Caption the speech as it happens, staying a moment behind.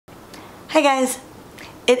Hi guys!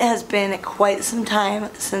 It has been quite some time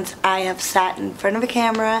since I have sat in front of a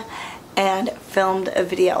camera and filmed a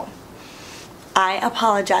video. I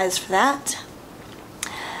apologize for that.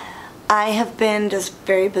 I have been just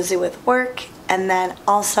very busy with work, and then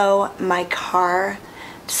also my car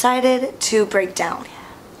decided to break down.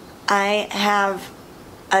 I have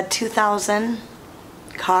a 2000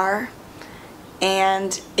 car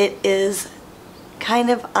and it is kind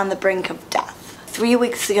of on the brink of death. 3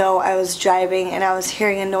 weeks ago I was driving and I was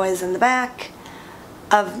hearing a noise in the back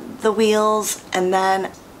of the wheels, and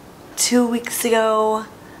then 2 weeks ago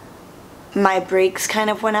my brakes kind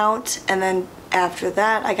of went out, and then after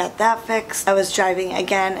that I got that fixed. I was driving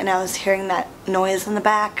again and I was hearing that noise in the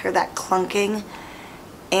back, or that clunking,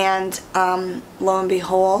 and lo and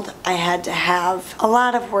behold, I had to have a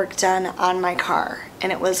lot of work done on my car,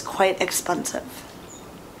 and it was quite expensive.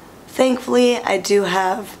 Thankfully, I do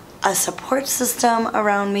have a support system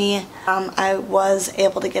around me. I was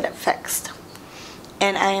able to get it fixed,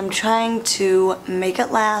 and I am trying to make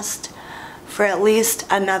it last for at least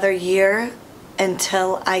another year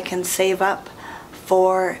until I can save up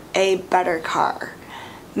for a better car.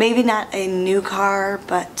 Maybe not a new car,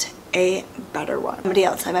 but a better one. Somebody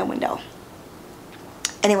outside my window.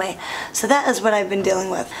 Anyway, so that is what I've been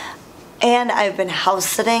dealing with. And I've been house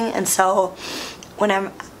sitting, and so when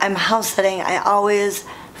I'm house sitting, I always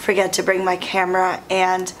forget to bring my camera,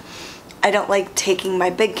 and I don't like taking my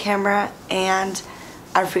big camera, and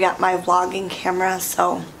I forgot my vlogging camera,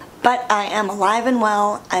 so. But I am alive and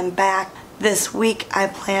well. I'm back. This week I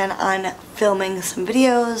plan on filming some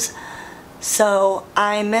videos, so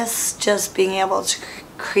I miss just being able to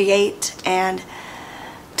create and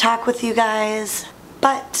talk with you guys,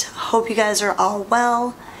 but hope you guys are all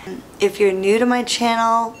well. If you're new to my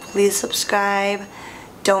channel, please subscribe.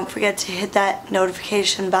 Don't forget to hit that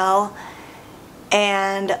notification bell,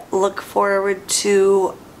 and look forward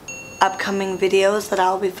to upcoming videos that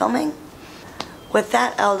I'll be filming. With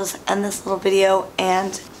that, I'll just end this little video,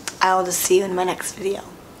 and I'll just see you in my next video.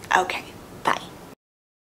 Okay.